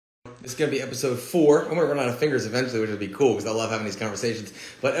This is going to be episode 4. I'm going to run out of fingers eventually, which will be cool because I love having these conversations.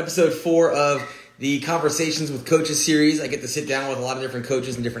 But episode 4 of the Conversations with Coaches series. I get to sit down with a lot of different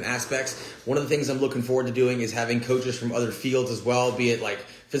coaches in different aspects. One of the things I'm looking forward to doing is having coaches from other fields as well, be it like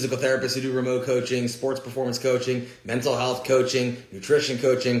physical therapists who do remote coaching, sports performance coaching, mental health coaching, nutrition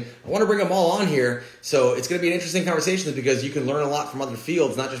coaching. I want to bring them all on here. So it's going to be an interesting conversation because you can learn a lot from other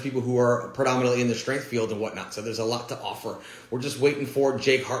fields, not just people who are predominantly in the strength field and whatnot. So there's a lot to offer. We're just waiting for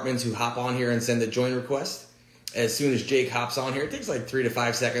Jake Hartman to hop on here and send a join request. As soon as Jake hops on here, it takes like 3 to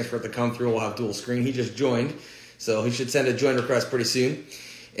 5 seconds for it to come through. We'll have dual screen. He just joined, so he should send a join request pretty soon.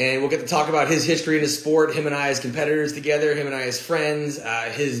 And we'll get to talk about his history in his sport, him and I as competitors together, him and I as friends,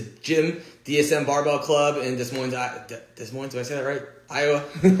 his gym, DSM Barbell Club in Des Moines, Des Moines, did I say that right? Iowa?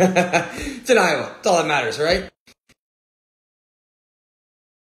 It's in Iowa. That's all that matters, right?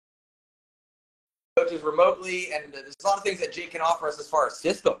 Coaches remotely, and there's a lot of things that Jake can offer us as far as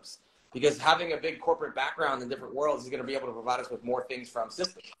systems. Because having a big corporate background in different worlds is going to be able to provide us with more things from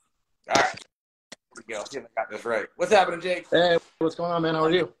systems. All right. Here we go. See if I got this right. What's happening, Jake? Hey, what's going on, man? How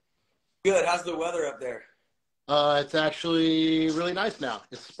are you? Good. How's the weather up there? It's actually really nice now.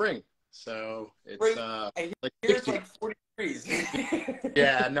 It's spring. So it's like it's like 40 degrees.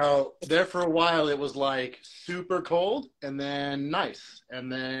 Yeah, no, there for a while it was like super cold and then nice. And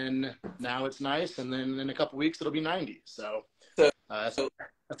then now it's nice. And then in a couple weeks it'll be 90. So that's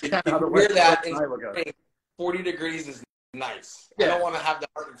kind of how the weather that in spring, 40 degrees is nice. Yeah. I don't want to have the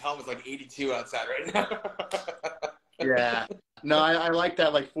heart and tell them it's like 82 outside right now. Yeah. No, I like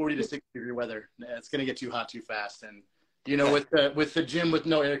that like 40 to 60 degree weather. It's going to get too hot too fast. And, you know, with the gym with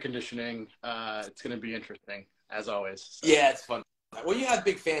no air conditioning, it's going to be interesting, as always. So. Yeah, it's fun. Well, you have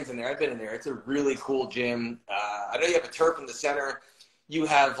big fans in there. I've been in there. It's a really cool gym. I know you have a turf in the center. You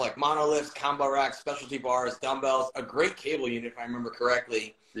have like monoliths, combo racks, specialty bars, dumbbells, a great cable unit, if I remember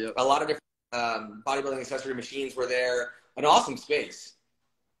correctly. Yep. A lot of different bodybuilding accessory machines were there. An awesome space.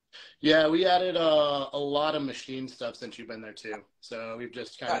 Yeah, we added a lot of machine stuff since you've been there too. So we've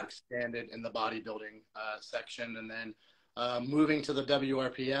just kind of expanded in the bodybuilding section. And then moving to the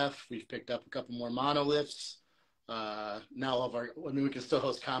WRPF, we've picked up a couple more monoliths. Now we can still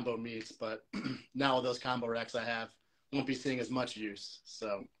host combo meets, but now all those combo racks I have won't be seeing as much use.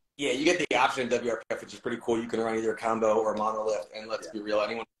 So yeah, you get the option in WRPF, which is pretty cool. You can run either a combo or monolith, and let's be real,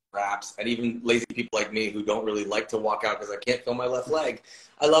 anyone wraps, and even lazy people like me who don't really like to walk out because I can't feel my left leg.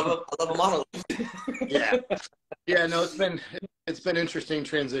 I love a monolith. Yeah. No, it's been interesting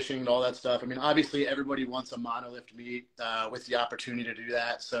transitioning to all that stuff. I mean, obviously everybody wants a monolith meet with the opportunity to do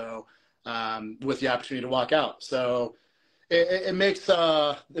that. So with the opportunity to walk out, so it makes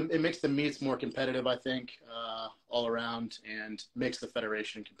the meets more competitive, I think, all around, and makes the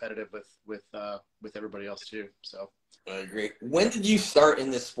federation competitive with everybody else too. So I agree. When did you start in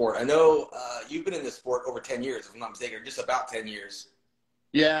this sport? I know you've been in this sport over 10 years, if I'm not mistaken, or just about 10 years.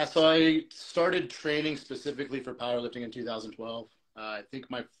 Yeah, so I started training specifically for powerlifting in 2012. I think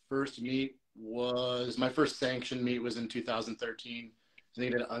my first sanctioned meet was in 2013. I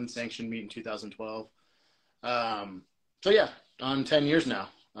think I did an unsanctioned meet in 2012. So yeah, on 10 years now,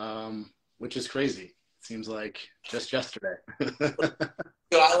 which is crazy. It seems like just yesterday.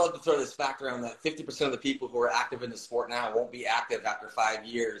 So I love to throw this fact around that 50% of the people who are active in the sport now won't be active after 5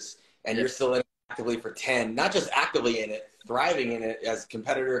 years, and you're still in it actively for 10. Not just actively in it, thriving in it as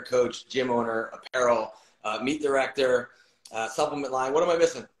competitor, coach, gym owner, apparel, meet director, supplement line. What am I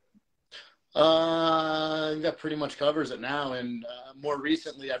missing? That pretty much covers it now. And more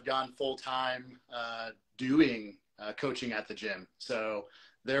recently, I've gone full-time doing coaching at the gym. So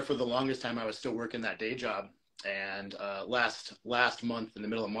there for the longest time, I was still working that day job. And last month in the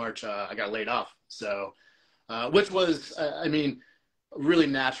middle of March, I got laid off. So, which was, I mean, a really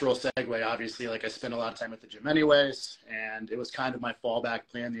natural segue, obviously. Like I spent a lot of time at the gym anyways, and it was kind of my fallback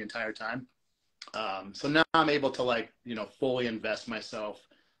plan the entire time. So now I'm able to fully invest myself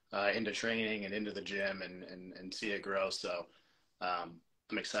into training and into the gym and see it grow. So I'm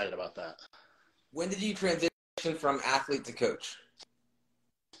excited about that. When did you transition from athlete to coach?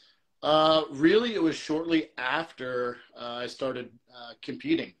 Really, it was shortly after I started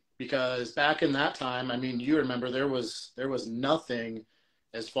competing, because back in that time, I mean, you remember there was nothing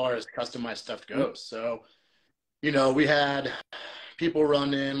as far as customized stuff goes. So, you know, we had people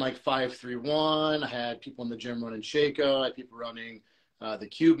running like 5-3-1. I had people in the gym running Shaco. I had people running the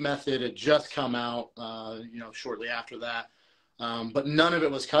cube method. Had just come out, shortly after that. But none of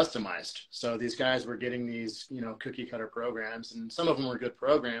it was customized. So these guys were getting these, cookie cutter programs, and some of them were good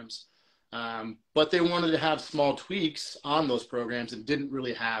programs. But they wanted to have small tweaks on those programs and didn't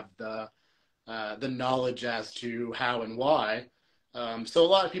really have the knowledge as to how and why. So a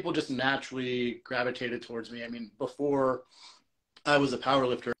lot of people just naturally gravitated towards me. I mean, before I was a power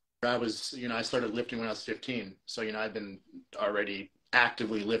lifter, I started lifting when I was 15. So, I've been already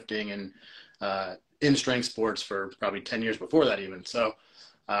actively lifting and in strength sports for probably 10 years before that even. So,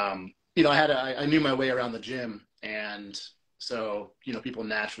 I knew my way around the gym. And so, people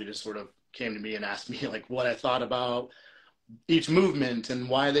naturally just sort of came to me and asked me like what I thought about each movement and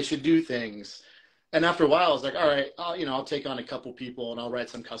why they should do things. And after a while, I was like, all right, I'll take on a couple people and I'll write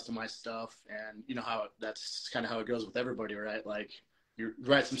some customized stuff. And that's kind of how it goes with everybody, right? Like you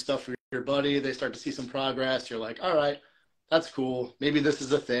write some stuff for your buddy, they start to see some progress. You're like, all right, that's cool. Maybe this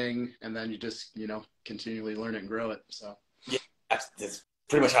is a thing. And then you just, continually learn it and grow it. So Yeah, that's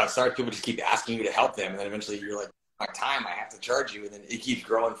pretty much how it starts. People just keep asking you to help them. And then eventually you're like, my time, I have to charge you. And then it keeps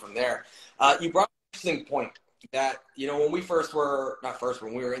growing from there. You brought up an interesting point that, when we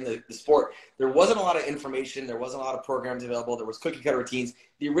when we were in the sport, there wasn't a lot of information. There wasn't a lot of programs available. There was cookie cutter routines.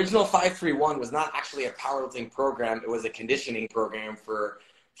 The original 531 was not actually a powerlifting program. It was a conditioning program for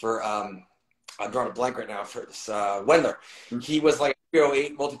I'm drawing a blank right now for this Wendler. He was like a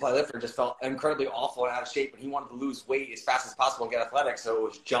 308 multiply lifter, just felt incredibly awful and out of shape, and he wanted to lose weight as fast as possible and get athletic. So it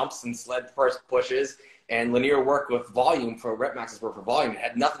was jumps and sled first pushes and linear work with volume for rep maxes were for volume. It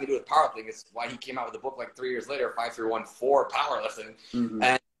had nothing to do with powerlifting. It's why he came out with a book like 3 years later, 531 for powerlifting. Mm-hmm.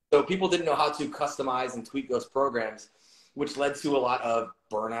 And so people didn't know how to customize and tweak those programs, which led to a lot of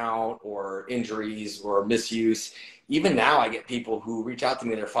burnout or injuries or misuse. Even now I get people who reach out to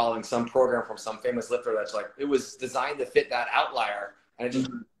me, they're following some program from some famous lifter that's like, it was designed to fit that outlier and it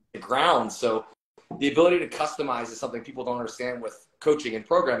just the ground. So the ability to customize is something people don't understand with coaching and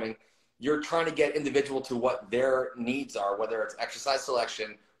programming. You're trying to get individual to what their needs are, whether it's exercise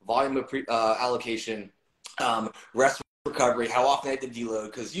selection, volume of allocation, rest recovery, how often they have to deload,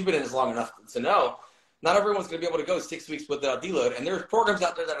 because you've been in this long enough to know not everyone's going to be able to go 6 weeks without deload, and there's programs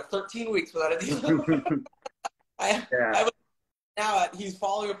out there that are 13 weeks without a deload. He's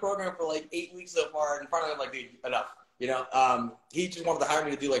following a program for like 8 weeks so far, and finally I'm like, dude, enough. He just wanted to hire me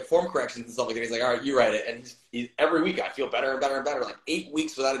to do like form corrections and stuff like that. He's like, all right, you write it. And he's every week I feel better and better and better, like 8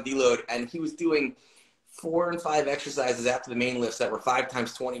 weeks without a deload. And he was doing 4 and 5 exercises after the main lifts that were 5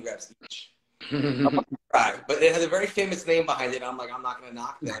 times 20 reps each. But it had a very famous name behind it. And I'm like, I'm not going to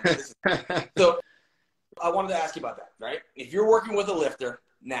knock that. So I wanted to ask you about that, right? If you're working with a lifter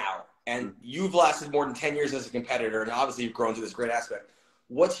now and you've lasted more than 10 years as a competitor, and obviously you've grown to this great aspect,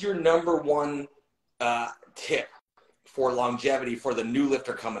 what's your number one tip for longevity for the new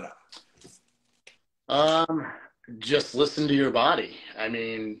lifter coming up? Just listen to your body. I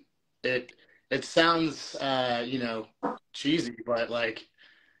mean, it sounds, cheesy, but like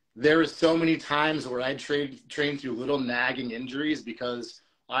there is so many times where I train through little nagging injuries because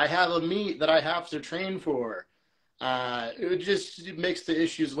I have a meet that I have to train for. It makes the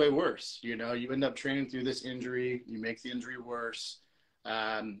issues way worse. You end up training through this injury, you make the injury worse.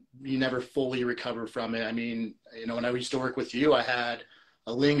 You never fully recover from it. I mean, when I used to work with you, I had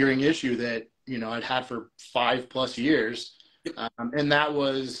a lingering issue that, I'd had for 5+ years. And that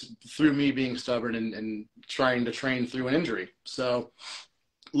was through me being stubborn and trying to train through an injury. So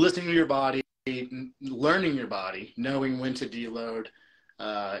listening to your body, learning your body, knowing when to deload,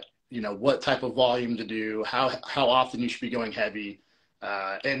 what type of volume to do, how often you should be going heavy,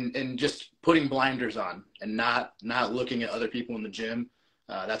 and just putting blinders on and not looking at other people in the gym.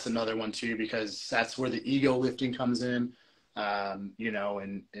 That's another one too, because that's where the ego lifting comes in,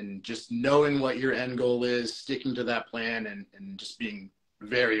 and just knowing what your end goal is, sticking to that plan and just being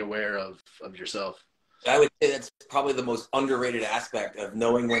very aware of yourself. I would say that's probably the most underrated aspect of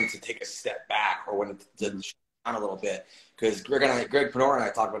knowing when to take a step back or when to shut down a little bit. Because Greg Penora and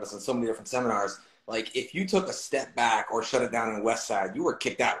I talked about this in so many different seminars. Like, if you took a step back or shut it down in West Side, you were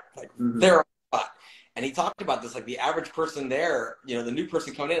kicked out. Like, there on the spot. And he talked about this, like, the average person there, the new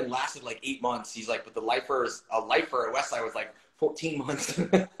person coming in lasted like 8 months. He's like, but a lifer at West Side was like 14 months.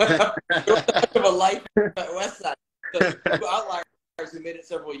 There was a lifer at West Side. So outliers who made it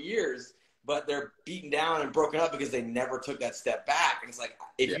several years, but they're beaten down and broken up because they never took that step back. And it's like,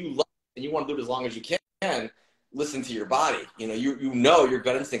 if you love it and you want to do it as long as you can, listen to your body. Your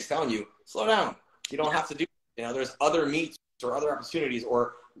gut instinct's telling you, slow down. You don't have to do, there's other meets or other opportunities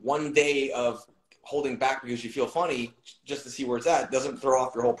or one day of holding back because you feel funny just to see where it's at. It doesn't throw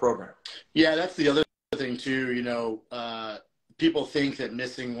off your whole program. Yeah, that's the other thing too. People think that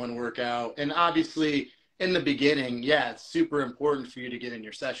missing one workout, and obviously in the beginning, it's super important for you to get in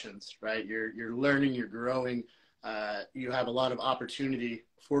your sessions, right? You're learning, you're growing. You have a lot of opportunity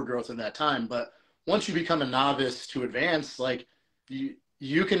for growth in that time. But once you become a novice to advance, like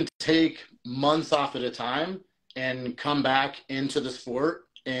you can take months off at a time and come back into the sport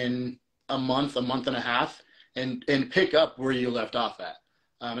in a month and a half, and pick up where you left off at.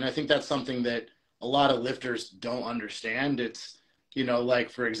 And I think that's something that a lot of lifters don't understand. It's, like,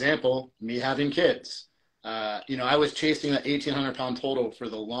 for example, me having kids. I was chasing that 1,800-pound total for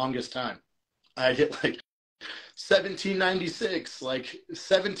the longest time. I hit like 1796, like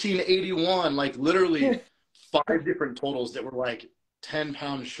 1781, like literally 5 different totals that were like 10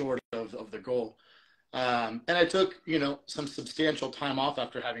 pounds short of the goal. And I took, some substantial time off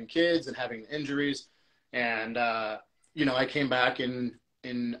after having kids and having injuries. And, I came back in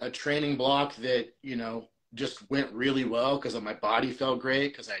a training block that, just went really well because my body felt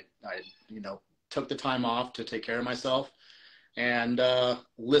great because I took the time off to take care of myself and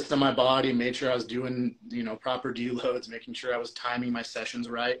listened to my body, made sure I was doing, proper deloads, making sure I was timing my sessions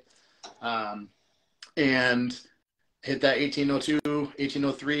right. And hit that 1802,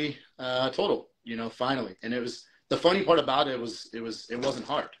 1803 total, finally. And it was, the funny part about it wasn't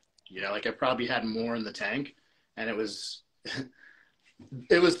hard. Like I probably had more in the tank, and it was,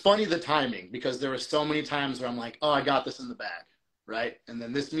 it was funny, the timing, because there were so many times where I'm like, oh, I got this in the bag. Right. And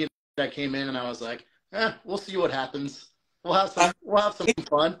then this meet I came in and I was like, we'll see what happens. We'll have some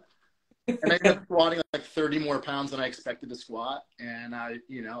fun. And I ended up squatting like 30 more pounds than I expected to squat. And I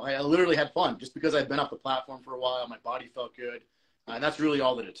literally had fun just because I'd been up the platform for a while. My body felt good. And that's really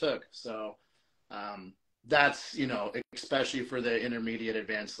all that it took. So that's, especially for the intermediate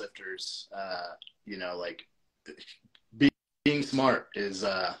advanced lifters, like being smart is,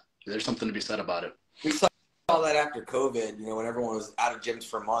 there's something to be said about it. We saw that after COVID, when everyone was out of gyms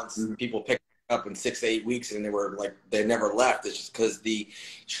for months, mm-hmm. People picked up in 6 to 8 weeks and they never left. It's just because the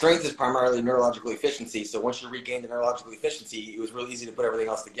strength is primarily neurological efficiency. So once you regain the neurological efficiency, it was really easy to put everything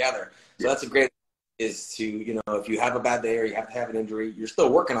else together. So that's a great, is to, if you have a bad day or you have to have an injury, you're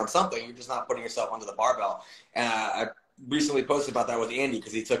still working on something. You're just not putting yourself under the barbell. And I recently posted about that with Andy,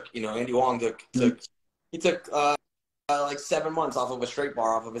 because he took, Andy Wong took like 7 months off of a straight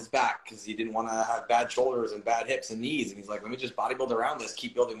bar off of his back because he didn't want to have bad shoulders and bad hips and knees. And he's like, let me just bodybuild around this,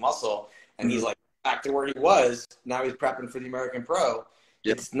 keep building muscle. And he's like, back to where he was. Now he's prepping for the American Pro.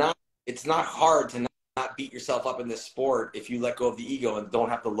 Yep. It's not hard to not beat yourself up in this sport if you let go of the ego and don't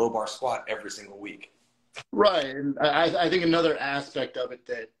have to low bar squat every single week. Right. And I think another aspect of it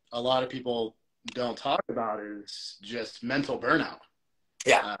that a lot of people don't talk about is just mental burnout.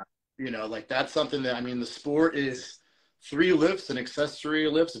 Yeah. Like that's something that, the sport is 3 lifts and accessory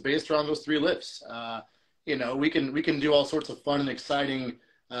lifts based around those 3 lifts. We can do all sorts of fun and exciting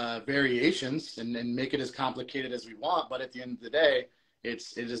variations and make it as complicated as we want, but at the end of the day, it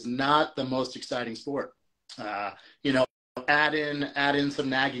is not the most exciting sport. Add in some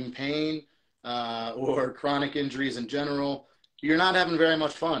nagging pain or chronic injuries in general, you're not having very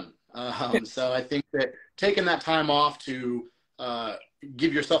much fun. So I think that taking that time off to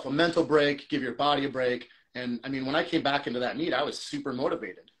give yourself a mental break, give your body a break. And when I came back into that meet, I was super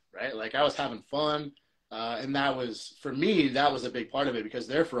motivated, right? Like I was having fun. And that was, for me, that was a big part of it, because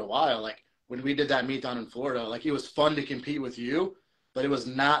there for a while, like when we did that meet down in Florida, like it was fun to compete with you, but it was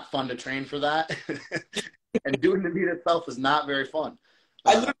not fun to train for that. And doing the meet itself is not very fun.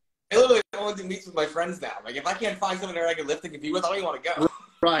 I literally only do meets with my friends now. Like if I can't find someone there I can lift and compete with, I don't even want to go.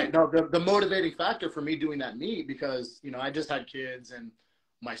 Right. No, the motivating factor for me doing that meet, because, I just had kids and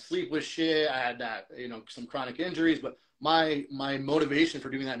my sleep was shit. I had that, some chronic injuries, but my motivation for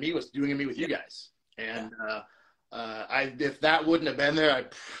doing that meet was doing a meet with you guys. And if that wouldn't have been there,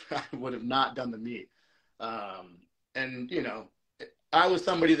 I would have not done the meet. And, I was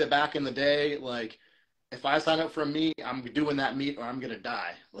somebody that back in the day, like, if I sign up for a meet, I'm doing that meet or I'm going to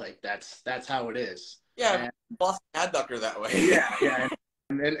die. Like, that's how it is. Yeah, Boston adductor that way. Yeah.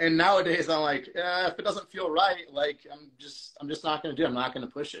 And nowadays, I'm like, if it doesn't feel right, like, I'm just not going to do it. I'm not going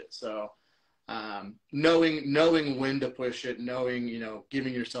to push it. So knowing when to push it, knowing,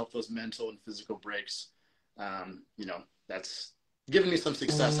 giving yourself those mental and physical breaks, that's given me some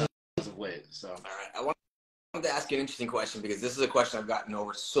success as of late. So, all right. I wanted to ask you an interesting question, because this is a question I've gotten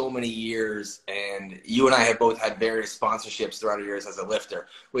over so many years, and you and I have both had various sponsorships throughout the years as a lifter,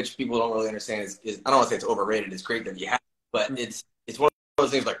 which people don't really understand is I don't want to say it's overrated. It's great that you have, but it's one of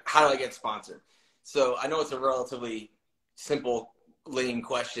those things like, how do I get sponsored? So I know it's a relatively simple, lame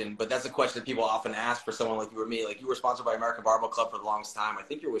question, but that's a question that people often ask for someone like you or me. Like, you were sponsored by American Barbell Club for the longest time. I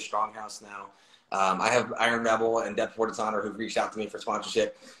think you're with Stronghouse now. I have Iron Rebel and Depth Fort Honor who've reached out to me for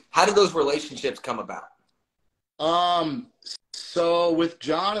sponsorship. How did those relationships come about? So with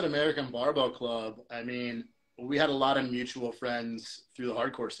John at American Barbell Club, we had a lot of mutual friends through the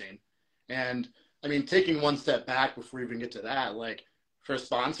hardcore scene. And taking one step back before we even get to that, like, for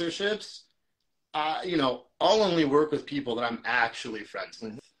sponsorships, I'll only work with people that I'm actually friends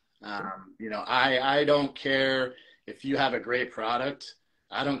with. I don't care if you have a great product.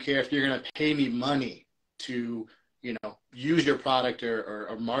 I don't care if you're going to pay me money to, use your product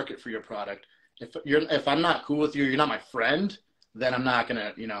or market for your product. If I'm not cool with you, you're not my friend, then I'm not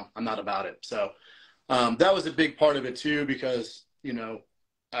gonna, I'm not about it. So that was a big part of it too, because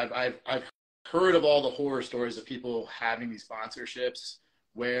I've heard of all the horror stories of people having these sponsorships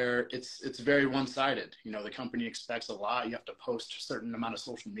where it's very one-sided. The company expects a lot. You have to post a certain amount of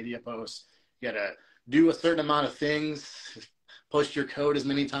social media posts. You got to do a certain amount of things, post your code as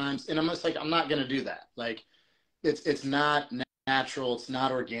many times. And I'm just like, I'm not going to do that. Like, it's not natural. It's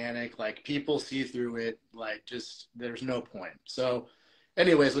not organic. Like, people see through it. Like, just, there's no point. So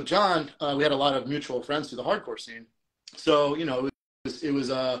anyways, with John, we had a lot of mutual friends through the hardcore scene. So, it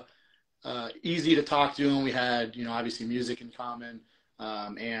was easy to talk to him. We had, obviously music in common.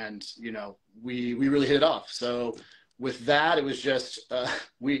 And we really hit it off. So with that, it was just,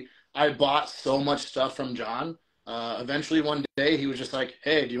 I bought so much stuff from John. Eventually one day he was just like,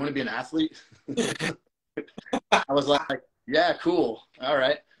 "Hey, do you want to be an athlete?" I was like, "Yeah, cool. All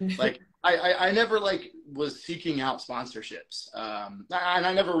right." Like, I never was seeking out sponsorships. And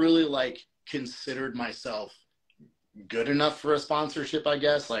I never really considered myself good enough for a sponsorship, I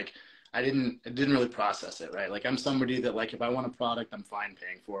guess. Like, I didn't really process it, right? Like, I'm somebody that, if I want a product, I'm fine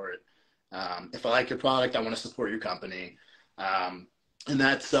paying for it. If I like your product, I want to support your company. And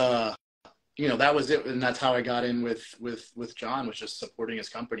that's, that was it. And that's how I got in with John, was just supporting his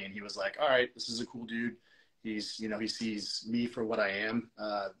company. And he was like, "All right, this is a cool dude. He's, he sees me for what I am,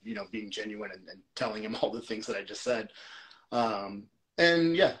 being genuine and telling him all the things that I just said."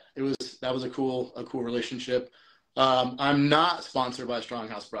 And yeah, that was a cool relationship. I'm not sponsored by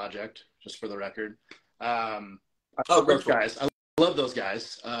Stronghouse Project, just for the record. I love those guys. I love those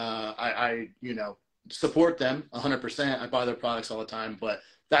guys. I support them 100%. I buy their products all the time, but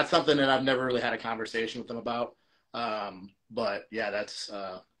that's something that I've never really had a conversation with them about. But yeah, that's,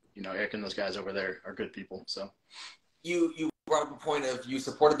 Eric and those guys over there are good people. So you brought up a point of, you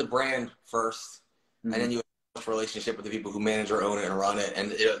supported the brand first, mm-hmm. and then you relationship with the people who manage or own it and run it.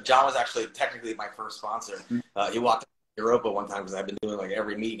 And John was actually technically my first sponsor. He walked to Europa one time, because I've been doing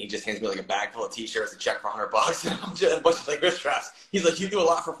every meet, and he just hands me a bag full of t-shirts, a check for $100, and a bunch of wrist straps. He's like, "You do a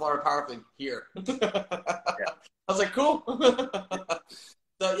lot for Florida Powerlifting here." Yeah. I was like, cool.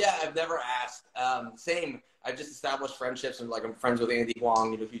 So yeah, I've never asked. Same. I've just established friendships, and I'm friends with Andy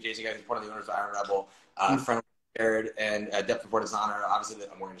Huang, huge Asian guy who's one of the owners of Iron Rebel, friend with Jared, and Depth Before Dishonor. Obviously,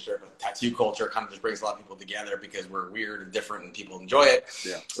 I'm wearing a shirt, but tattoo culture kind of just brings a lot of people together, because we're weird and different, and people enjoy it.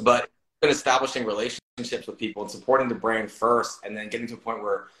 Yeah. But been establishing relationships with people and supporting the brand first, and then getting to a point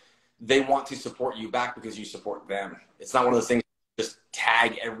where they want to support you back because you support them. It's not one of those things, just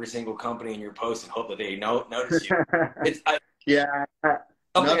tag every single company in your post and hope that they notice you.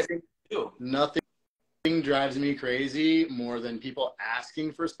 Nothing drives me crazy more than people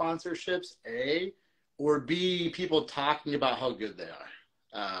asking for sponsorships, A, or B, people talking about how good they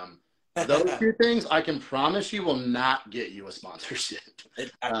are. Those two things, I can promise you, will not get you a sponsorship.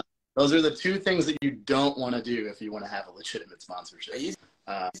 Those are the two things that you don't want to do if you want to have a legitimate sponsorship. I used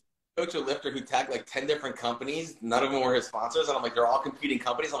to coach a lifter who tagged 10 different companies. None of them were his sponsors. And I'm like, they're all competing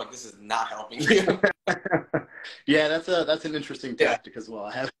companies. I'm like, this is not helping you. Yeah, that's an interesting tactic as well.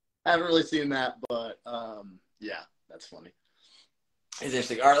 I haven't really seen that, but yeah, that's funny. It's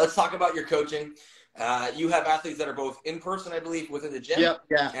interesting. All right, let's talk about your coaching. You have athletes that are both in person, I believe, within the gym. Yep,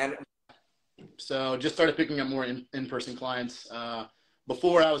 yeah. And so just started picking up more in-person clients.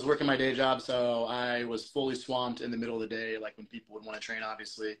 Before, I was working my day job, so I was fully swamped in the middle of the day, when people would want to train,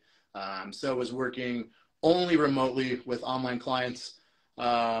 obviously. So I was working only remotely with online clients.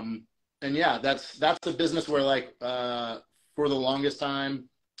 And yeah, that's a business where for the longest time,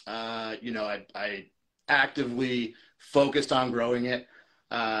 I actively focused on growing it.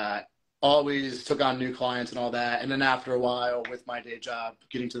 Always took on new clients and all that. And then after a while, with my day job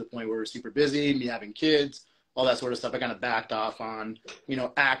getting to the point where we're super busy, me having kids, all that sort of stuff, I kind of backed off on,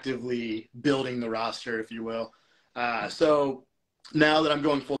 actively building the roster, if you will. So now that I'm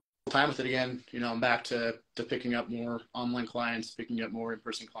going full time with it again, I'm back to picking up more online clients, picking up more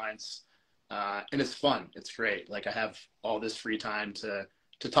in-person clients. And it's fun. It's great. I have all this free time to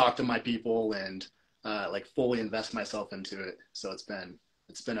talk to my people and fully invest myself into it. So it's been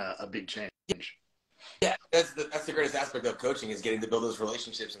a big change. Yeah, that's the greatest aspect of coaching, is getting to build those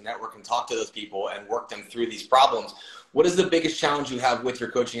relationships and network and talk to those people and work them through these problems. What is the biggest challenge you have with your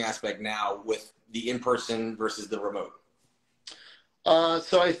coaching aspect now, with the in-person versus the remote?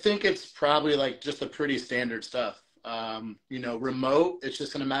 So I think it's probably just the pretty standard stuff. Remote, it's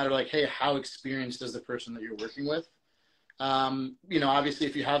just going to matter like, hey, how experienced is the person that you're working with? Obviously,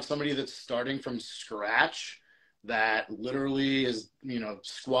 if you have somebody that's starting from scratch that literally is,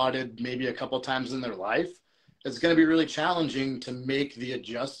 squatted maybe a couple times in their life, it's going to be really challenging to make the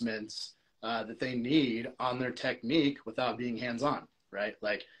adjustments that they need on their technique without being hands-on, right?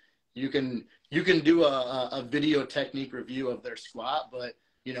 Like you can do a video technique review of their squat, but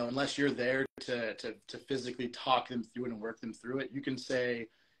unless you're there to physically talk them through it and work them through it, you can say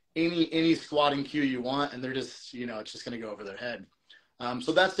any squatting cue you want, and they're just, it's just going to go over their head.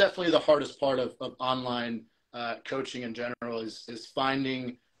 So that's definitely the hardest part of online coaching in general is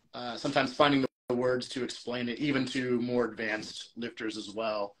sometimes finding the words to explain it, even to more advanced lifters as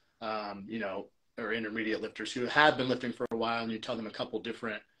well, or intermediate lifters who have been lifting for a while, and you tell them a couple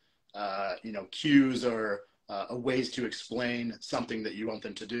different, cues or ways to explain something that you want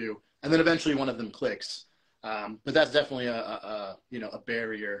them to do. And then eventually one of them clicks. But that's definitely a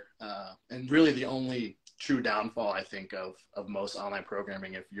barrier, and really the only true downfall, I think, of most online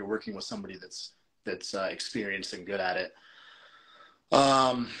programming if you're working with somebody that's experienced and good at it.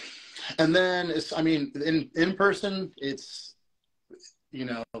 And then in person, it's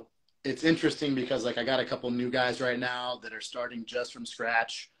interesting because like I got a couple new guys right now that are starting just from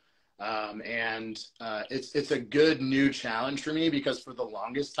scratch. It's a good new challenge for me because for the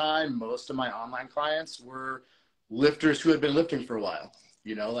longest time, most of my online clients were lifters who had been lifting for a while.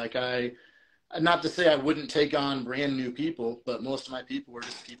 Not to say I wouldn't take on brand new people, but most of my people were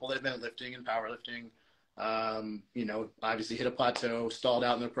just people that had been lifting and powerlifting, obviously hit a plateau, stalled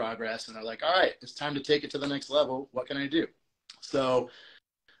out in their progress, and they're like, all right, it's time to take it to the next level. What can I do? So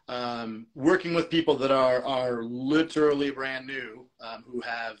working with people that are literally brand new, who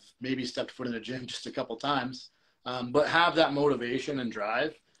have maybe stepped foot in the gym just a couple times, but have that motivation and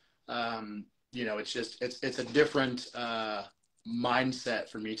drive. It's a different mindset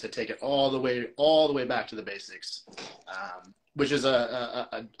for me to take it all the way back to the basics, which is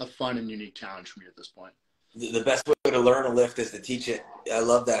a fun and unique challenge for me at this point. The best way to learn a lift is to teach it. I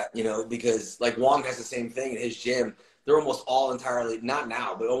love that, because like Wong has the same thing in his gym. They're almost all entirely, not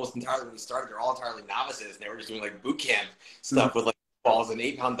now, but almost entirely when we started, they're all entirely novices. And they were just doing like boot camp stuff with like balls and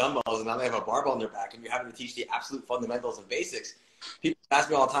 8-pound dumbbells. And now they have a barbell on their back and you're having to teach the absolute fundamentals and basics. People ask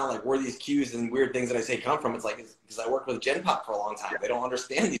me all the time, like, where these cues and weird things that I say come from. It's like, because I worked with Gen Pop for a long time. They don't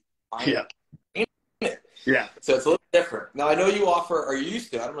understand these. Yeah. So it's a little different. Now, I know you offer, or you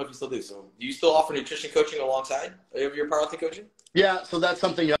used to, I don't know if you still do. So do you still offer nutrition coaching alongside of your powerlifting coaching? Yeah, so that's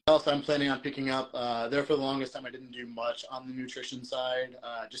something else I'm planning on picking up. There for the longest time, I didn't do much on the nutrition side,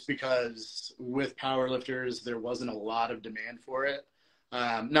 just because with powerlifters, there wasn't a lot of demand for it.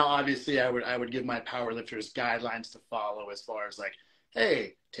 Now, obviously, I would give my powerlifters guidelines to follow as far as like,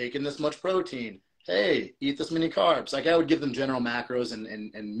 hey, take in this much protein. Hey, eat this many carbs. Like I would give them general macros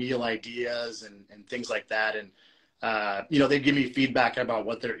and meal ideas and things like that. And, they'd give me feedback about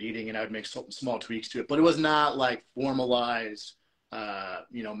what they're eating and I would make small tweaks to it. But it was not like formalized,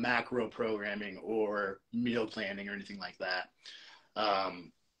 macro programming or meal planning or anything like that.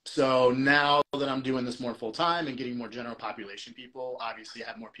 So now that I'm doing this more full time and getting more general population people, obviously I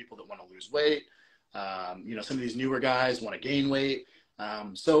have more people that want to lose weight. Some of these newer guys want to gain weight.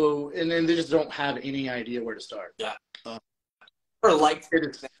 And then they just don't have any idea where to start. Yeah. Or like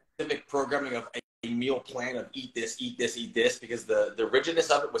specific programming of a meal plan of eat this, because the rigidness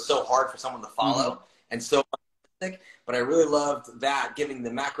of it was so hard for someone to follow and so but I really loved that, giving the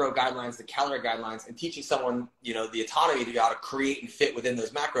macro guidelines, the calorie guidelines, and teaching someone, the autonomy to be able to create and fit within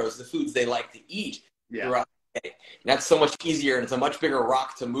those macros, the foods they like to eat throughout the day. And that's so much easier, and it's a much bigger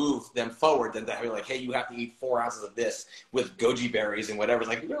rock to move them forward than to be like, hey, you have to eat 4 ounces of this with goji berries and whatever. It's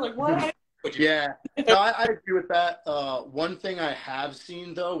like, you're like, what? Yeah, no, I agree with that. One thing I have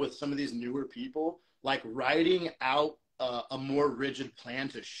seen, though, with some of these newer people, like writing out a more rigid plan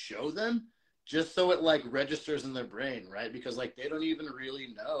to show them, just so it like registers in their brain, right? Because like they don't even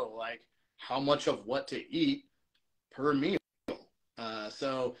really know like how much of what to eat per meal.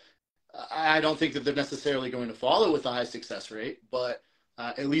 So I don't think that they're necessarily going to follow with a high success rate, but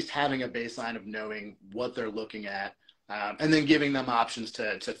at least having a baseline of knowing what they're looking at, and then giving them options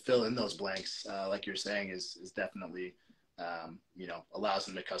to fill in those blanks, like you're saying, is definitely, allows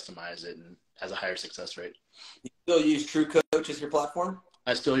them to customize it and has a higher success rate. You still use True Coach as your platform?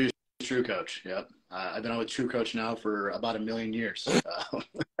 I still use True Coach. Yep. I've been on with True Coach now for about 1 million years.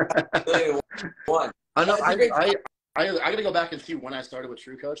 One. I know. I got to go back and see when I started with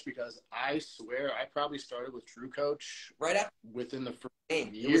True Coach, because I swear I probably started with True Coach right after within the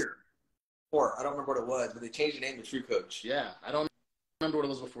first year. Or I don't remember what it was, but they changed the name to True Coach. Yeah, I don't remember what it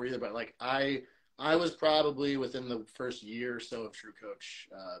was before either. But like I I was probably within the first year or so of True Coach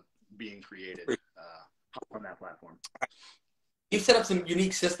being created on that platform. You've set up some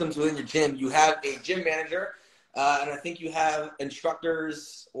unique systems within your gym. You have a gym manager, and I think you have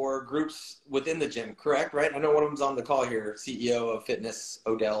instructors or groups within the gym, correct? Right? I know one of them's on the call here, CEO of Fitness,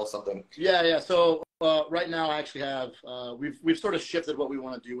 Odell, something. Yeah. So right now I actually have, we've sort of shifted what we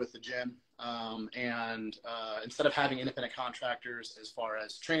want to do with the gym. And instead of having independent contractors as far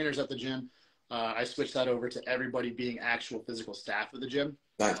as trainers at the gym, I switched that over to everybody being actual physical staff of the gym.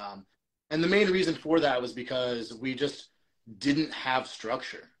 Nice. And the main reason for that was because we just didn't have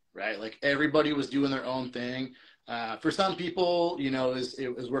structure, right? Like everybody was doing their own thing. For some people, you know,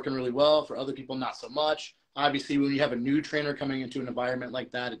 it was working really well. For other people, not so much. Obviously, when you have a new trainer coming into an environment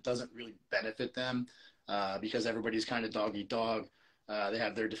like that, it doesn't really benefit them because everybody's kind of dog eat dog. They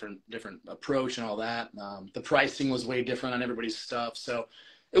have their different approach and all that. The pricing was way different on everybody's stuff. So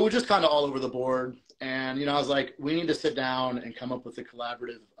it was just kind of all over the board. And, you know, I was like, we need to sit down and come up with a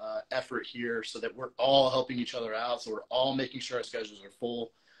collaborative effort here so that we're all helping each other out. So we're all making sure our schedules are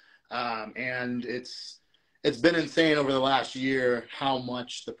full. And it's been insane over the last year how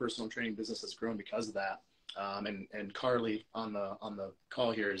much the personal training business has grown because of that. And Carly on the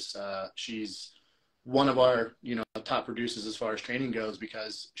call here is she's one of our, you know, top producers as far as training goes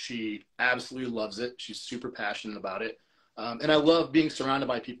because she absolutely loves it. She's super passionate about it. And I love being surrounded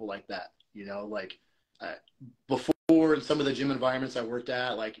by people like that, you know, like before in some of the gym environments I worked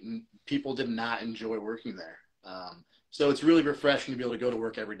at, like people did not enjoy working there. So it's really refreshing to be able to go to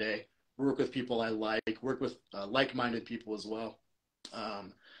work every day, work with people I like, work with like-minded people as well.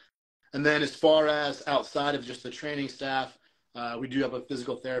 And then as far as outside of just the training staff, we do have a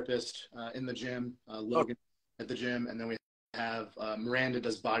physical therapist in the gym, Logan at the gym, and then we have Miranda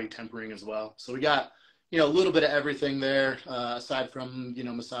does body tempering as well. So we got, you know, a little bit of everything there aside from, you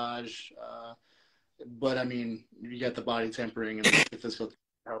know, massage. But I mean, you got the body tempering and the physical to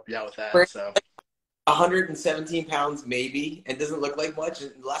help you out with that. So 117 pounds maybe. It doesn't look like much.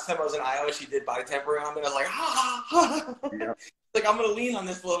 And last time I was in Iowa, she did body tempering on me. I was like, ha ha ha. Yeah. Like, I'm going to lean on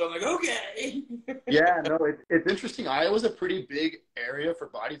this a little bit. I'm like, okay. Yeah, no, it's interesting. Iowa's a pretty big area for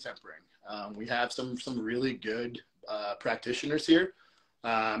body tempering. We have some really good practitioners here.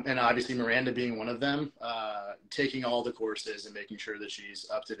 And obviously Miranda being one of them, taking all the courses and making sure that she's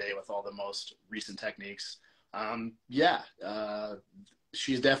up to date with all the most recent techniques.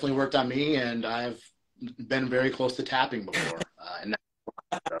 She's definitely worked on me, and I've been very close to tapping before.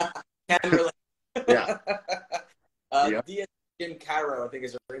 Can relate. Yeah. Yep. In Cairo, I think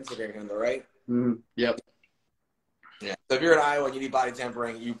is her Instagram handle, right? Mm-hmm. Yep. Yeah. So if you're in Iowa and you need body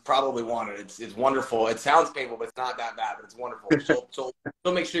tempering, you probably want it. It's wonderful. It sounds painful, but it's not that bad. But it's wonderful. She'll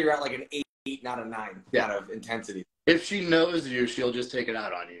make sure you're at like an 8, not a 9 kind of intensity. If she knows you, she'll just take it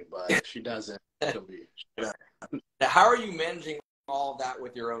out on you. But if she doesn't, she'll be. Now, how are you managing all of that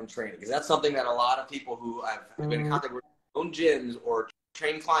with your own training? Because that's something that a lot of people who have been in contact with their own gyms or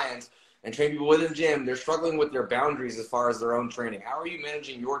train clients and train people within the gym, they're struggling with their boundaries as far as their own training. How are you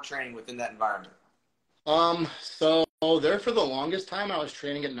managing your training within that environment? So there for the longest time, I was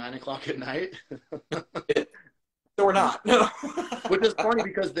training at 9 o'clock at night. So we're not. No. Which is funny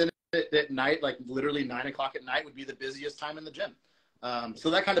because then at night, like literally 9 o'clock at night would be the busiest time in the gym.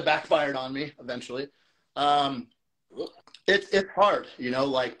 So that kind of backfired on me eventually. It's hard, you know,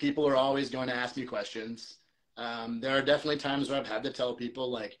 like people are always going to ask me questions. There are definitely times where I've had to tell people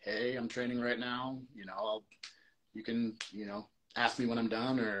like, hey, I'm training right now. You know, you can, you know, ask me when I'm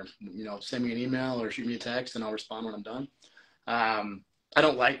done or, you know, send me an email or shoot me a text and I'll respond when I'm done. I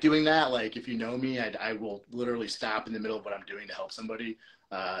don't like doing that. Like if you know me, I will literally stop in the middle of what I'm doing to help somebody.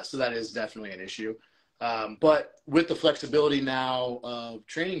 So that is definitely an issue. But with the flexibility now of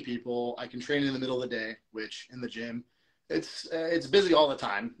training people, I can train in the middle of the day, which in the gym, it's busy all the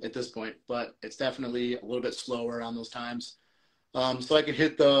time at this point, but it's definitely a little bit slower on those times. So I can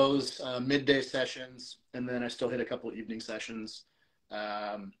hit those midday sessions, and then I still hit a couple of evening sessions,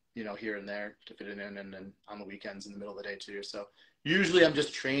 you know, here and there to fit it in, and then on the weekends in the middle of the day too. So usually I'm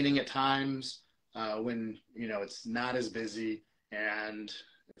just training at times when, you know, it's not as busy, and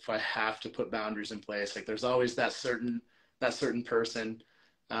if I have to put boundaries in place, like there's always that certain person.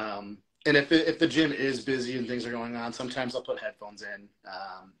 And if the gym is busy and things are going on, sometimes I'll put headphones in.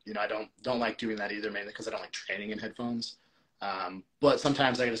 You know, I don't like doing that either, mainly because I don't like training in headphones. But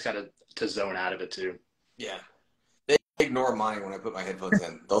sometimes I just got to zone out of it too. Yeah. They ignore mine when I put my headphones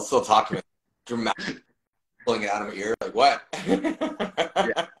in. They'll still talk to me dramatically, pulling it out of my ear. Like, what?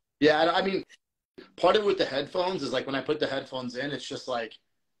 Yeah. I mean, part of it with the headphones is like when I put the headphones in, it's just like,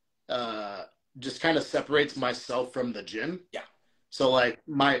 just kind of separates myself from the gym. Yeah. So like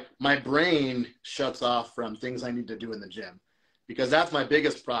my brain shuts off from things I need to do in the gym, because that's my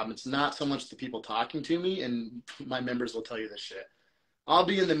biggest problem. It's not so much the people talking to me, and my members will tell you this shit. I'll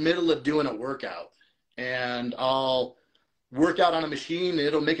be in the middle of doing a workout, and I'll work out on a machine and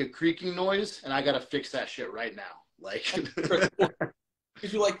it'll make a creaking noise, and I got to fix that shit right now. Like,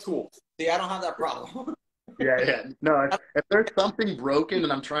 Because you like tools. See, I don't have that problem. yeah. No, if there's something broken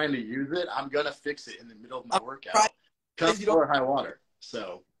and I'm trying to use it, I'm going to fix it in the middle of my workout. Come or high water.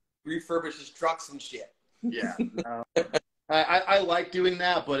 So refurbishes trucks and shit. Yeah. No. I like doing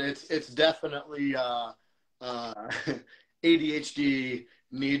that, but it's definitely ADHD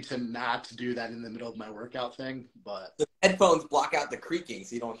need to not do that in the middle of my workout thing. But the headphones block out the creaking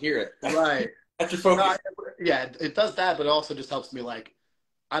so you don't hear it. Right. That's your focus. Yeah, it does that, but it also just helps me, like,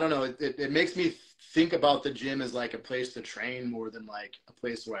 I don't know, it makes me think about the gym as like a place to train more than like a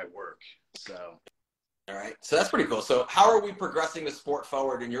place where I work. So all right. So that's pretty cool. So how are we progressing the sport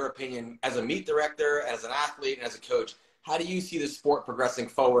forward, in your opinion, as a meet director, as an athlete, and as a coach? How do you see the sport progressing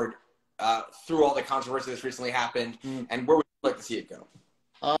forward through all the controversy that's recently happened, and where would you like to see it go?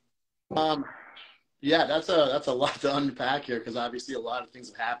 Yeah, that's a lot to unpack here, because obviously a lot of things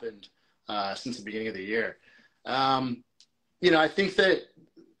have happened since the beginning of the year. I think that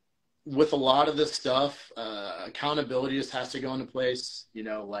with a lot of this stuff, accountability just has to go into place.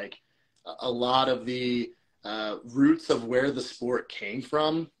 Like a lot of the roots of where the sport came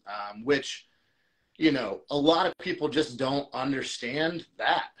from, which, a lot of people just don't understand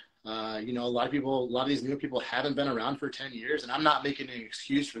that. A lot of these new people haven't been around for 10 years, and I'm not making an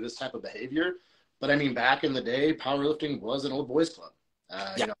excuse for this type of behavior. But I mean, back in the day, powerlifting was an old boys club.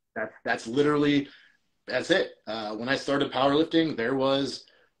 That's literally, that's it. When I started powerlifting, there was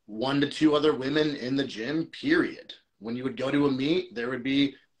 1 to 2 other women in the gym, period. When you would go to a meet, there would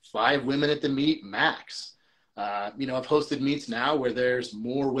be 5 women at the meet max. I've hosted meets now where there's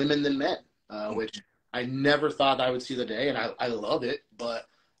more women than men, which I never thought I would see the day, and I love it. But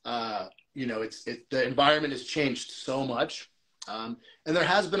the environment has changed so much, and there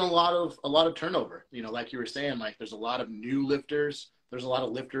has been a lot of turnover. Like you were saying, like there's a lot of new lifters. There's a lot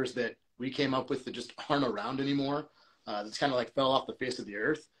of lifters that we came up with that just aren't around anymore. That's kind of like fell off the face of the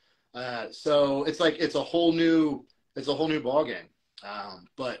earth. So it's like it's a whole new ball game.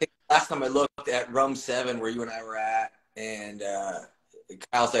 But last time I looked at Rum 7, where you and I were at, and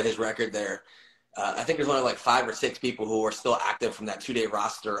Kyle said his record there. I think there's only like 5 or 6 people who are still active from that 2-day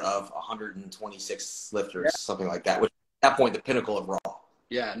roster of 126 lifters, something like that, which at that point, the pinnacle of Raw.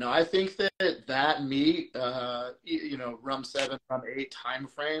 Yeah, no, I think that meet, Rum 7, Rum 8 time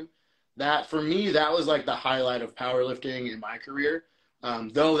frame, that for me, that was like the highlight of powerlifting in my career.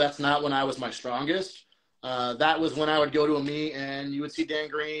 Though that's not when I was my strongest. That was when I would go to a meet and you would see Dan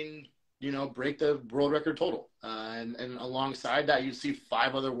Green, break the world record total. And alongside that, you'd see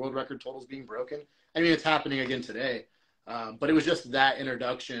 5 other world record totals being broken. I mean, it's happening again today. But it was just that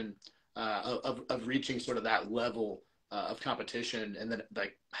introduction of reaching sort of that level of competition, and then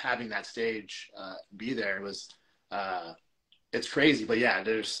like having that stage be there was it's crazy. But yeah,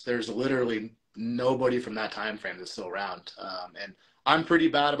 there's literally nobody from that time frame that's still around. And I'm pretty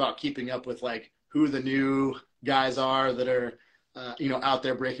bad about keeping up with like who the new guys are that are out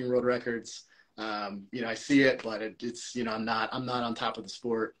there breaking world records. I see it, but it's I'm not on top of the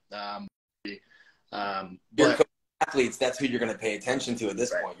sport. But athletes, that's who you're going to pay attention to at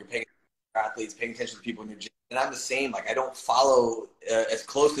this point. You're paying athletes, paying attention to people in your gym. And I'm the same. Like, I don't follow as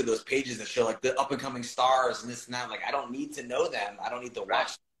close to those pages that show like the up and coming stars and this and that. Like, I don't need to know them. I don't need to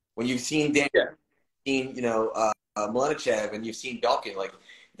watch. When you've seen Dan, Milanichev, and you've seen Belkin, like,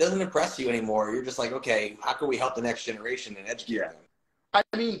 it doesn't impress you anymore. You're just like, okay, how can we help the next generation and educate them? I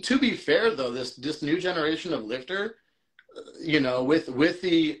mean, to be fair though, this new generation of lifter, with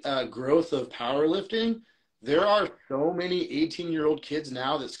the growth of powerlifting, there are so many 18-year-old kids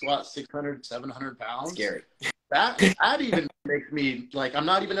now that squat 600, 700 pounds. Scary. That even makes me like, I'm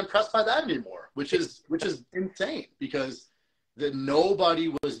not even impressed by that anymore, which is insane, because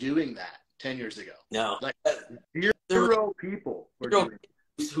nobody was doing that 10 years ago. No. Like 0 people were doing it.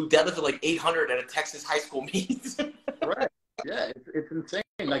 Who deadlifted like 800 at a Texas high school meet. Right. Yeah, it's insane.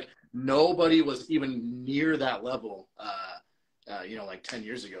 Like nobody was even near that level, like 10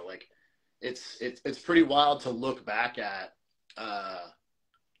 years ago. Like it's pretty wild to look back at.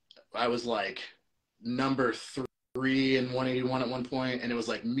 I was like number 3 in 181 at one point, and it was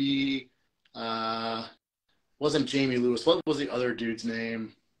like me. Wasn't Jamie Lewis? What was the other dude's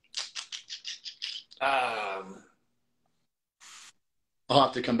name? I'll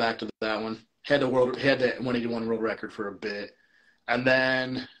have to come back to that one. Had the 181 world record for a bit, and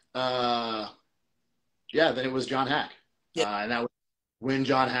then then it was John Hack, and when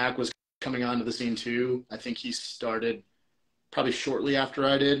John Hack was coming onto the scene too. I think he started probably shortly after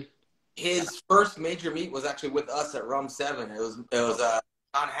I did. His first major meet was actually with us at Rum 7. It was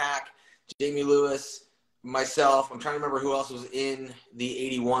John Hack, Jamie Lewis, myself. I'm trying to remember who else was in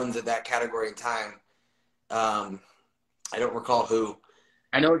the 81s at that category in time. I don't recall who.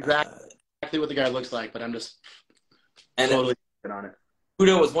 I know exactly what the guy looks like, but I'm just totally on it.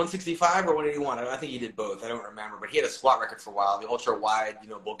 Udo was 165 or 181. I think he did both. I don't remember, but he had a squat record for a while. The ultra wide,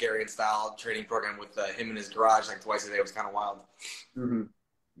 Bulgarian style training program with him in his garage like twice a day was kind of wild. Mm-hmm.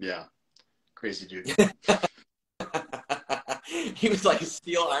 Yeah, crazy dude. He was like a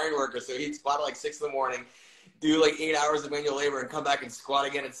steel iron worker, so he'd squat at like 6 in the morning, do like 8 hours of manual labor, and come back and squat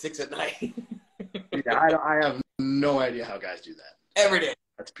again at 6 at night. Yeah, I have no idea how guys do that every day.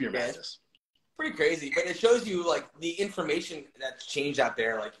 That's pure madness. Pretty crazy, but it shows you like the information that's changed out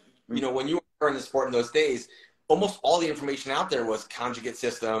there. Like, when you were in the sport in those days, almost all the information out there was conjugate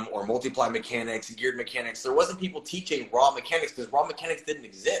system or multiply mechanics, geared mechanics. There wasn't people teaching raw mechanics because raw mechanics didn't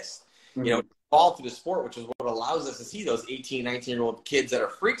exist. Mm-hmm. It evolved through the sport, which is what allows us to see those 18, 19-year-old kids that are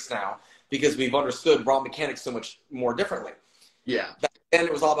freaks now because we've understood raw mechanics so much more differently. Yeah. Back then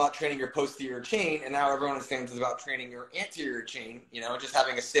it was all about training your posterior chain, and now everyone understands it's about training your anterior chain, just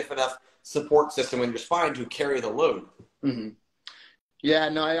having a stiff enough support system in your spine to carry the load. Mm-hmm. Yeah,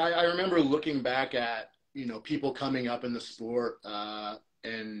 no, I remember looking back at, people coming up in the sport,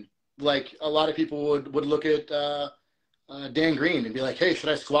 and like a lot of people would look at Dan Green and be like, hey, should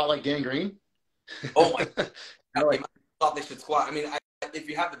I squat like Dan Green? Oh my God. I thought they should squat. I mean, if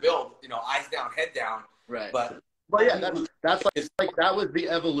you have the build, eyes down, head down. Right. But yeah, that's like that was the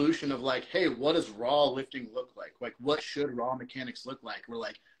evolution of like, hey, what does raw lifting look like? Like, what should raw mechanics look like? We're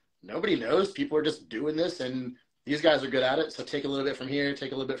like, nobody knows. People are just doing this, and these guys are good at it. So take a little bit from here,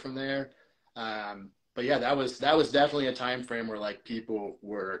 take a little bit from there. But yeah, that was definitely a time frame where like people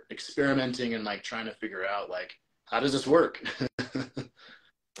were experimenting and like trying to figure out like, how does this work? All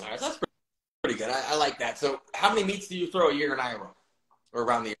right, so that's pretty good. I like that. So how many meets do you throw a year in Iowa or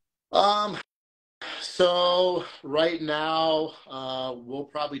around the year? So right now, we'll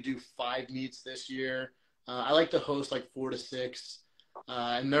probably do 5 meets this year. I like to host like 4 to 6,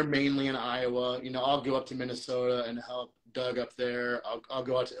 and they're mainly in Iowa. I'll go up to Minnesota and help Doug up there. I'll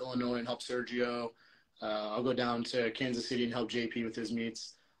go out to Illinois and help Sergio. I'll go down to Kansas City and help JP with his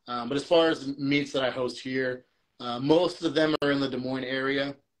meets. But as far as meets that I host here, most of them are in the Des Moines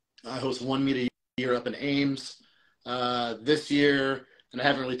area. I host 1 meet a year up in Ames. This year, and I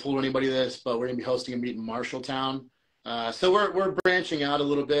haven't really told anybody this, but we're going to be hosting a meet in Marshalltown. So we're branching out a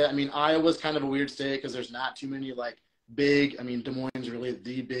little bit. I mean, Iowa's kind of a weird state because there's not too many like big, Des Moines is really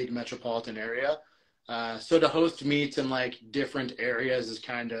the big metropolitan area. So to host meets in like different areas is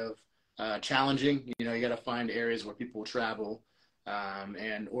kind of challenging. You got to find areas where people will travel,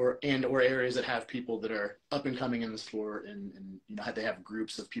 or areas that have people that are up and coming in the sport, and they have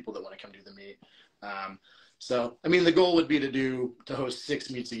groups of people that want to come do the meet. So, the goal would be to host 6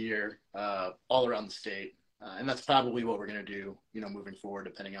 meets a year, all around the state. And that's probably what we're going to do, moving forward,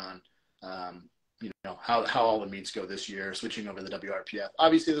 depending on, how all the meets go this year, switching over to the WRPF.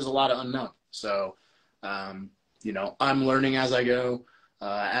 Obviously, there's a lot of unknown. So, I'm learning as I go,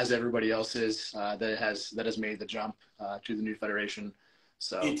 as everybody else is, that has made the jump to the new federation.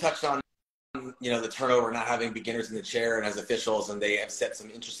 So you touched on the turnover, not having beginners in the chair, and as officials, and they have set some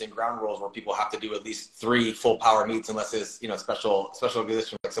interesting ground rules where people have to do at least 3 full power meets unless it's special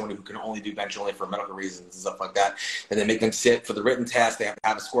conditions, like somebody who can only do bench only for medical reasons and stuff like that. And they make them sit for the written test. They have to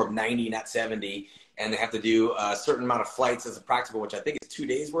have a score of 90, not 70, and they have to do a certain amount of flights as a practical, which I think is 2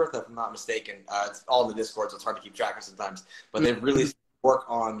 days worth, if I'm not mistaken. It's all in the Discord, so it's hard to keep track of sometimes. But they really work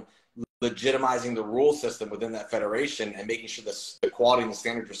on legitimizing the rule system within that federation and making sure the quality and the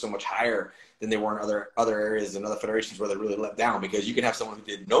standards are so much higher than they were in other areas and other federations where they really let down, because you can have someone who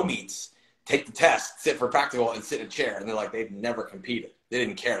did no meets, take the test, sit for practical, and sit in a chair, and they're like, they've never competed. They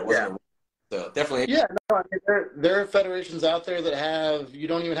didn't care. It wasn't so definitely. Yeah, no, there are federations out there that you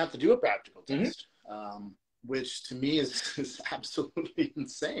don't even have to do a practical test, which to me is absolutely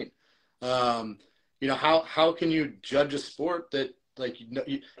insane. How can you judge a sport that, like,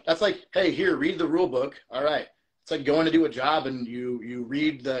 that's like, hey, here, read the rule book. All right. It's like going to do a job and you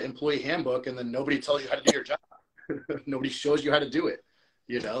read the employee handbook and then nobody tells you how to do your job. Nobody shows you how to do it.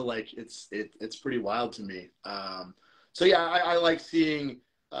 Like it's pretty wild to me. So yeah, I like seeing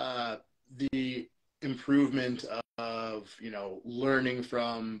the improvement of, learning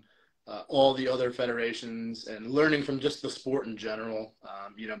from all the other federations and learning from just the sport in general,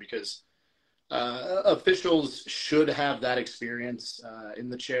 because officials should have that experience in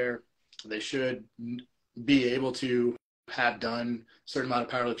the chair. They should be able to have done a certain amount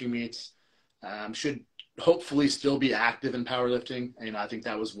of powerlifting meets should hopefully still be active in powerlifting. And I think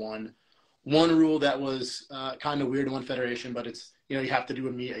that was one rule that was kind of weird in one federation, but it's, you have to do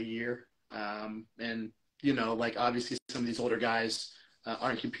a meet a year. And, like obviously some of these older guys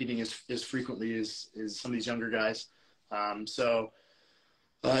aren't competing as frequently as some of these younger guys. So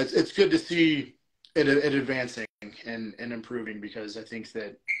it's good to see it advancing and improving, because I think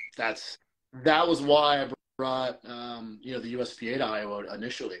that was why I brought, the USPA to Iowa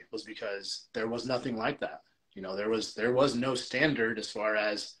initially, was because there was nothing like that. There was no standard as far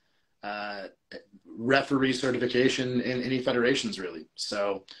as referee certification in any federations really.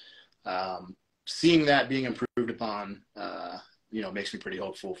 So seeing that being improved upon, makes me pretty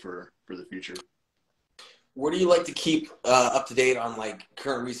hopeful for the future. Where do you like to keep up to date on like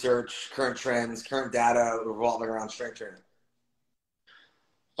current research, current trends, current data revolving around strength training?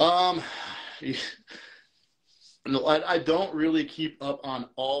 No, I don't really keep up on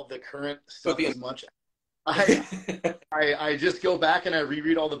all the current stuff as much. I just go back and I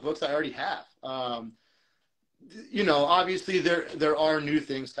reread all the books I already have. Obviously there are new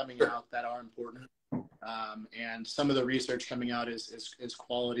things coming out that are important. And some of the research coming out is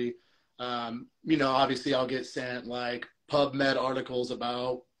quality. Obviously I'll get sent like PubMed articles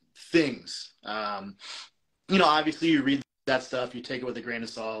about things. Obviously you read that stuff, you take it with a grain of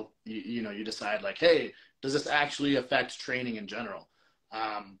salt, you decide like, hey, does this actually affect training in general?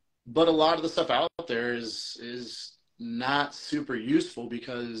 But a lot of the stuff out there is not super useful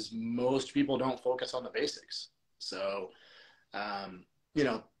because most people don't focus on the basics. So,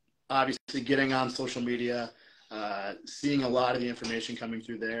 obviously getting on social media, seeing a lot of the information coming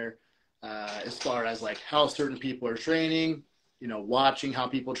through there, as far as like how certain people are training, watching how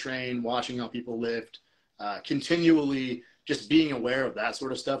people train, watching how people lift, continually just being aware of that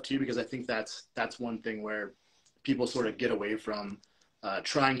sort of stuff too, because I think that's one thing where people sort of get away from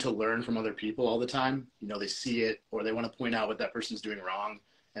trying to learn from other people all the time. They see it or they want to point out what that person's doing wrong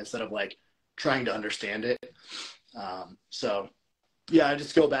instead of like trying to understand it. So yeah, I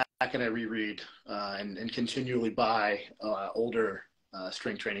just go back and I reread and continually buy older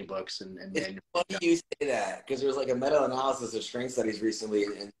strength training books and it's funny you say that, because there's like a meta-analysis of strength studies recently,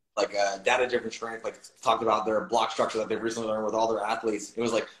 and like data-driven strength, like talked about their block structure that they've recently learned with all their athletes. It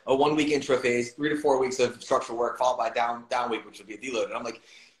was like a 1 week intro phase, 3 to 4 weeks of structural work, followed by down week, which would be a deload. And I'm like,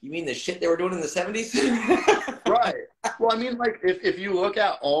 you mean the shit they were doing in the 70s? Right. Well, I mean, like if you look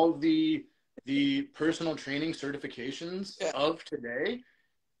at all the personal training certifications of today,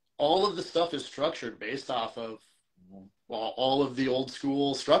 all of the stuff is structured based off of all of the old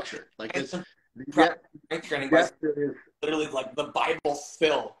school structure. Like it's strength training is literally like the Bible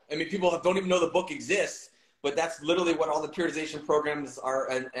still. I mean, people don't even know the book exists, but that's literally what all the periodization programs are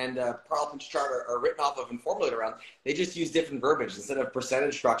and Parliament's chart are written off of and formulated around. They just use different verbiage. Instead of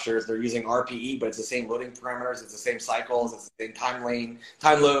percentage structures, they're using RPE, but it's the same loading parameters, it's the same cycles, it's the same time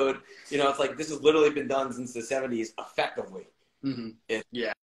load. It's like this has literally been done since the 70s effectively. Mm-hmm.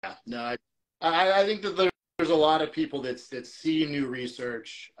 No, I think that there's a lot of people that see new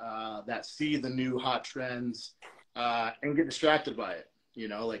research, that see the new hot trends, and get distracted by it.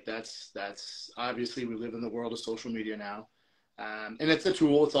 Like that's obviously we live in the world of social media now, and it's a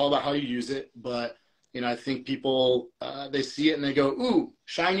tool. It's all about how you use it. But I think people they see it and they go, "Ooh,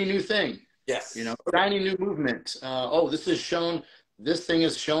 shiny new thing." Yes. Shiny new movement. Oh, this is shown. This thing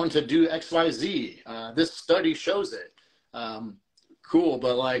is shown to do X, Y, Z. This study shows it. Cool,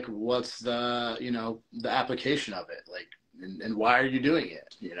 but like, what's the the application of it? Like, and why are you doing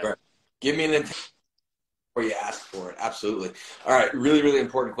it? Right. Give me an intent before you ask for it. Absolutely. All right, really, really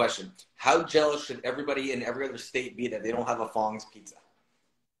important question. How jealous should everybody in every other state be that they don't have a Fong's pizza?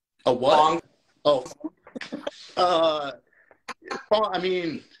 A what? Fong's? Oh, I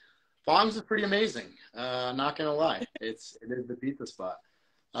mean, Fong's is pretty amazing. I'm not gonna lie, it is the pizza spot.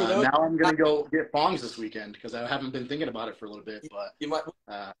 Now I'm going to go get Fong's this weekend because I haven't been thinking about it for a little bit.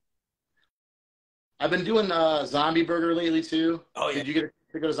 But I've been doing Zombie Burger lately too. Oh yeah. Did you get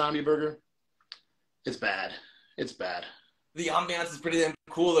to go to Zombie Burger? It's bad. It's bad. The ambiance is pretty damn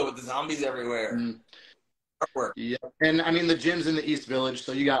cool though, with the zombies everywhere. Artwork. Yeah, and I mean the gym's in the East Village,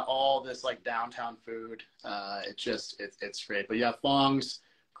 so you got all this like downtown food. It's great. But yeah, Fong's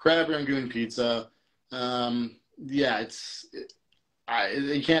crab rangoon pizza.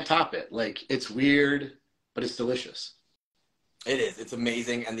 You can't top it. Like, it's weird, but it's delicious. It is. It's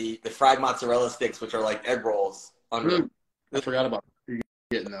amazing. And the fried mozzarella sticks, which are like egg rolls. I forgot about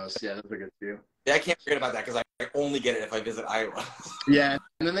getting those. Yeah, those are good too. Yeah, I can't forget about that because I only get it if I visit Iowa. Yeah,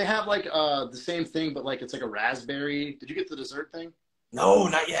 and then they have like the same thing, but like it's like a raspberry. Did you get the dessert thing? No,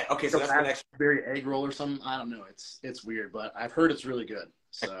 not yet. Okay, so that's the next. Raspberry egg roll or something. I don't know. It's weird, but I've heard it's really good.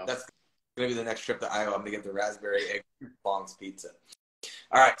 So That's going to be the next trip to Iowa. I'm going to get the raspberry egg bongs pizza.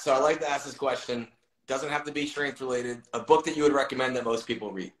 All right, so I like to ask this question. Doesn't have to be strength related. A book that you would recommend that most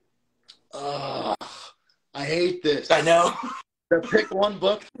people read. I hate this. I know. The pick one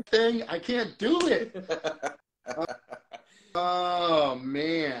book thing, I can't do it. Oh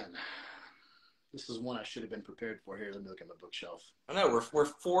man, this is one I should have been prepared for. Here, let me look at my bookshelf. I know we're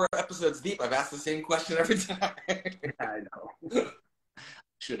 4 episodes deep. I've asked the same question every time. I know.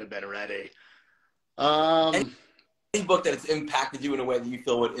 Should have been ready. Any book that has impacted you in a way that you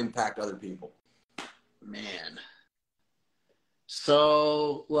feel would impact other people. Man.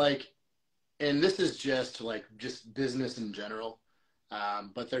 So and this is just business in general.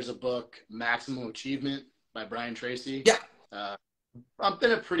 But there's a book, Maximum Achievement by Brian Tracy. Yeah. I've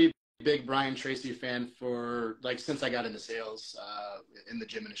been a pretty big Brian Tracy fan for since I got into sales in the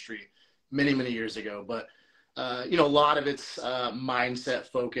gym industry many, many years ago. But, a lot of it's mindset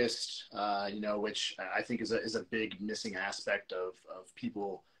focused, which I think is a big missing aspect of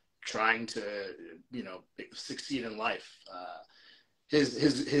people trying to, succeed in life.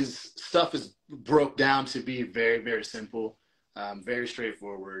 His stuff is broke down to be very, very simple. Very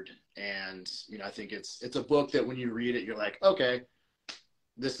straightforward, and I think it's a book that when you read it, you're like, okay,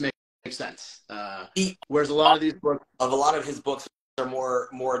 this makes sense. Whereas a lot of his books are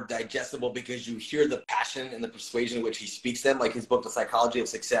more digestible because you hear the passion and the persuasion in which he speaks them, like his book, The Psychology of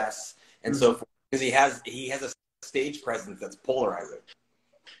Success, and so forth. Because he has a stage presence that's polarizing.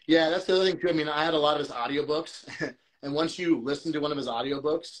 Yeah, that's the other thing too. I mean, I had a lot of his audiobooks, and once you listen to one of his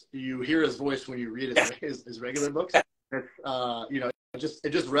audiobooks, you hear his voice when you read his regular books. It's it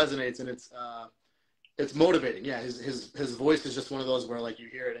just resonates, and it's motivating. Yeah, his voice is just one of those where you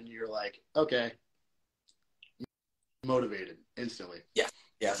hear it and you're like, okay, motivated instantly. Yeah.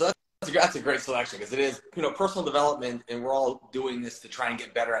 So that's a great selection because it is personal development, and we're all doing this to try and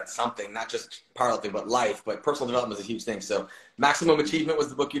get better at something, not just powerlifting but life. But personal development is a huge thing. So Maximum Achievement was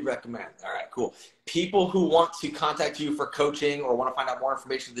the book you'd recommend. All right, cool. People who want to contact you for coaching or want to find out more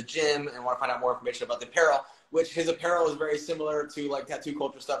information at the gym and want to find out more information about the apparel, which his apparel is very similar to tattoo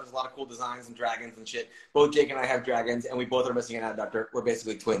culture stuff. There's a lot of cool designs and dragons and shit. Both Jake and I have dragons, and we both are missing an adductor. We're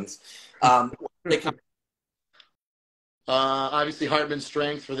basically twins. Obviously, Hartman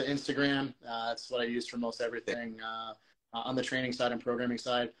Strength for the Instagram. That's what I use for most everything on the training side and programming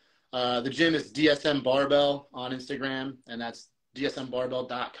side. The gym is DSM Barbell on Instagram, and that's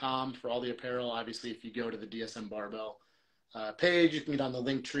dsmbarbell.com for all the apparel. Obviously, if you go to the DSM Barbell page, you can get on the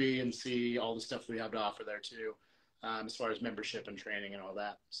link tree and see all the stuff we have to offer there too, as far as membership and training and all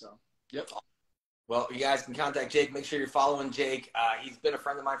that. So, yep. Well, you guys can contact Jake. Make sure you're following Jake. He's been a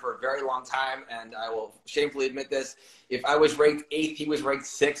friend of mine for a very long time, and I will shamefully admit this. If I was ranked 8th, he was ranked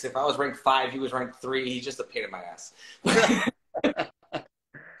 6th. If I was ranked 5, he was ranked 3. He's just a pain in my ass.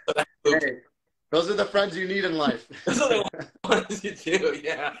 Hey, those are the friends you need in life. Those are the ones you do,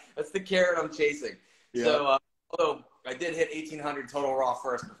 yeah. That's the carrot I'm chasing. Yeah. So, although I did hit 1,800 total raw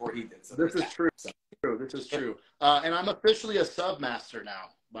first before he did. So this is true. This is true. And I'm officially a submaster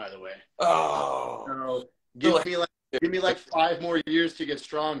now, by the way. Oh. So give me 5 more years to get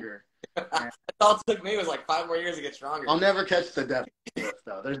stronger. That's all it took me was 5 more years to get stronger. I'll never catch the deadlift,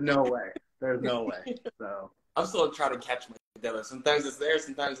 though. There's no way. So I'm still trying to catch my deadlift. Sometimes it's there,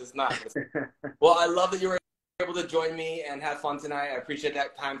 sometimes it's not. Well, I love that you were able to join me and have fun tonight. I appreciate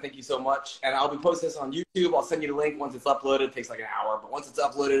that time. Thank you so much. And I'll be posting this on YouTube. I'll send you the link once it's uploaded. It takes an hour, but once it's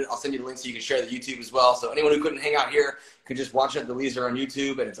uploaded, I'll send you the link so you can share the YouTube as well. So anyone who couldn't hang out here can just watch it at the leisure on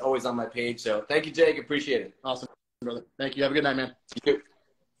YouTube, and it's always on my page. So thank you, Jake. Appreciate it. Awesome, brother. Thank you. Have a good night, man. You too.